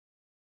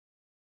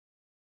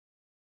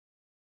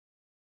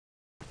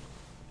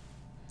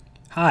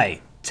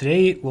Hi,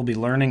 today we'll be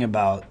learning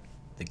about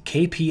the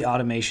KP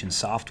Automation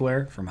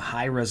software from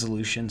High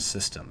Resolution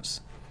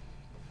Systems.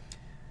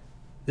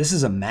 This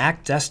is a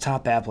Mac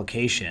desktop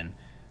application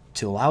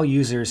to allow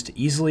users to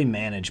easily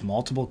manage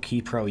multiple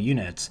KeyPro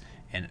units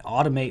and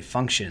automate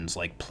functions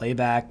like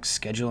playback,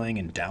 scheduling,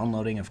 and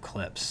downloading of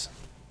clips.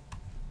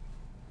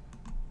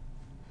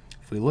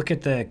 If we look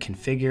at the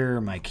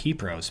Configure My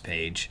KeyPros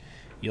page,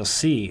 you'll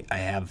see I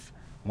have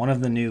one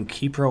of the new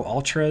KeyPro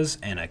Ultras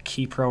and a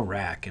KeyPro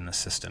rack in the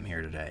system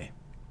here today.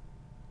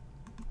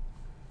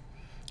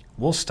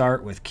 We'll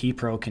start with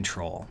KeyPro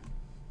Control.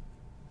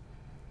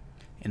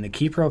 In the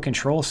KeyPro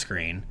Control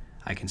screen,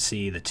 I can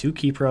see the two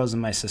KeyPros in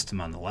my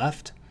system on the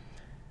left,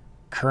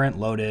 current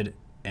loaded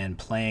and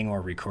playing or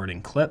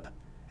recording clip,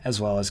 as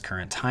well as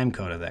current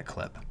timecode of that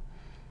clip.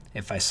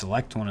 If I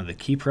select one of the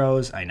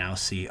KeyPros, I now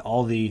see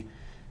all the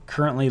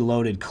currently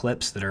loaded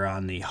clips that are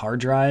on the hard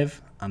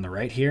drive on the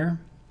right here,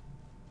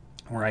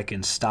 where I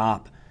can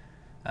stop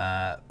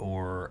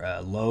or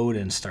load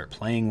and start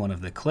playing one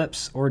of the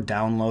clips, or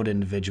download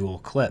individual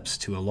clips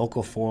to a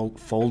local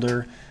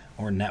folder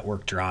or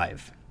network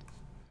drive.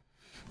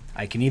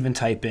 I can even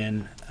type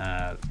in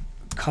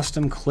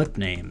custom clip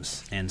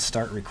names and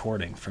start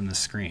recording from the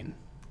screen.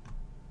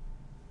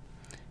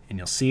 And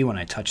you'll see when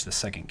I touch the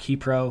second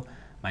KeyPro,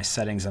 my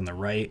settings on the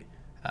right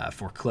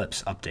for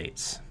clips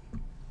updates.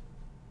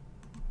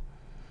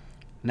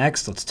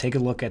 Next, let's take a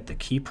look at the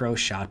KeyPro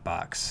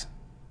shotbox.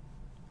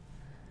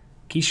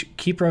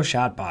 KeyPro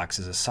shotbox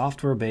is a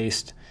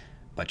software-based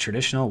but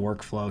traditional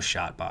workflow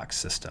shotbox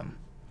system.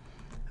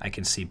 I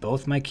can see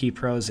both my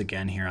KeyPros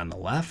again here on the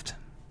left.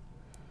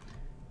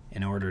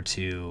 In order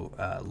to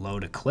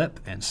load a clip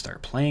and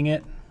start playing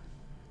it,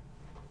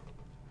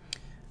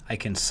 I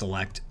can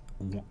select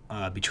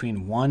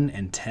between 1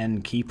 and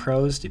 10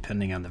 KeyPros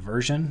depending on the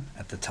version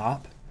at the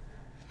top,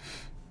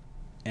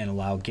 and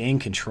allow gain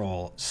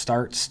control,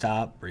 start,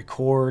 stop,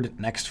 record,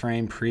 next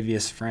frame,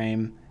 previous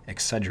frame,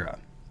 etc.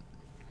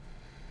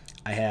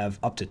 I have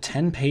up to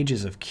 10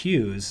 pages of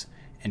cues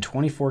and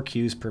 24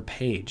 cues per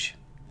page.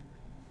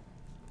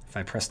 If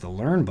I press the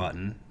Learn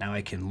button, now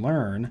I can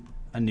learn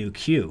a new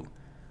cue,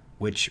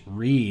 which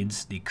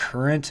reads the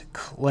current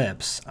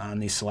clips on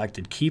the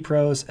selected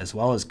KeyPros as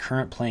well as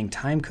current playing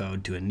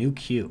timecode to a new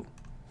cue.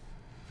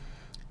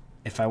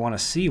 If I want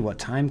to see what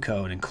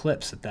timecode and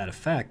clips that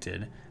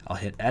affected, I'll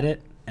hit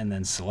Edit and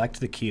then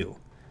select the cue.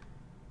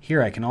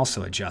 Here I can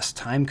also adjust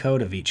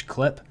timecode of each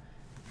clip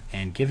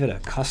and give it a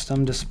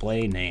custom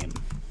display name.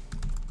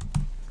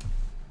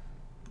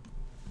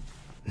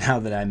 Now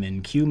that I'm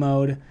in cue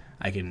mode,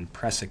 I can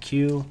press a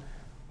cue,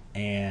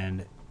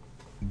 and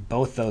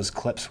both those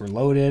clips were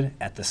loaded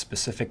at the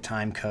specific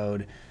time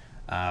code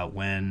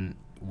when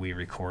we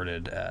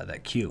recorded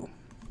that cue.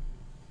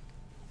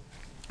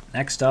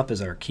 Next up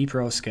is our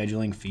KeyPro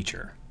scheduling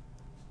feature.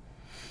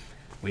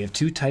 We have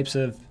two types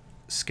of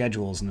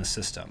schedules in the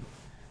system.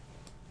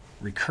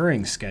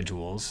 Recurring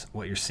schedules,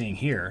 what you're seeing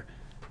here,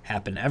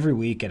 happen every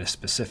week at a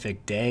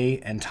specific day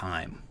and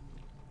time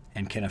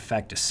and can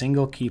affect a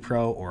single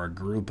KeyPro or a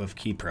group of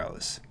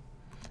KeyPros,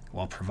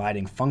 while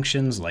providing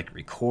functions like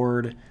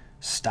record,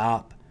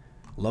 stop,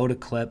 load a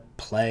clip,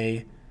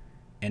 play,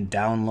 and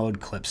download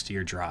clips to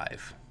your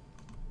drive.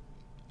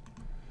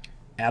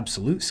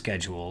 Absolute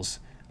schedules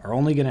are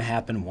only going to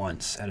happen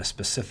once at a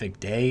specific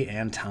day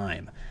and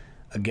time.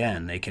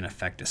 Again, they can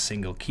affect a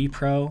single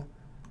KeyPro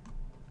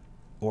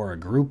or a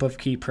group of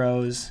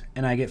KeyPros,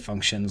 and I get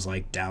functions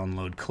like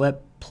download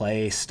clip,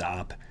 play,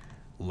 stop,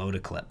 load a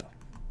clip.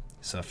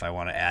 So if I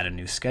want to add a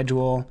new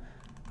schedule,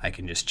 I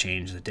can just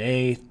change the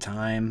day,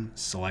 time,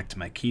 select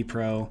my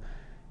KeyPro,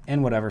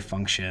 and whatever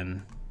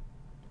function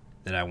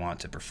that I want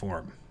to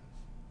perform.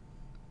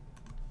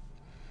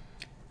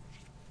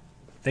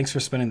 Thanks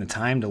for spending the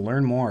time to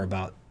learn more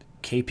about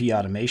KP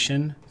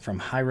Automation from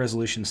High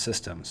Resolution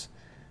Systems.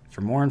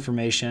 For more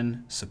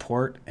information,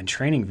 support, and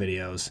training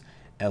videos,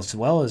 as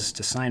well as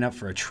to sign up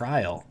for a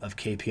trial of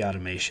KP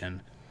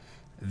Automation,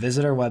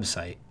 visit our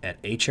website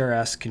at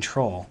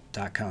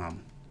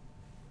hrscontrol.com.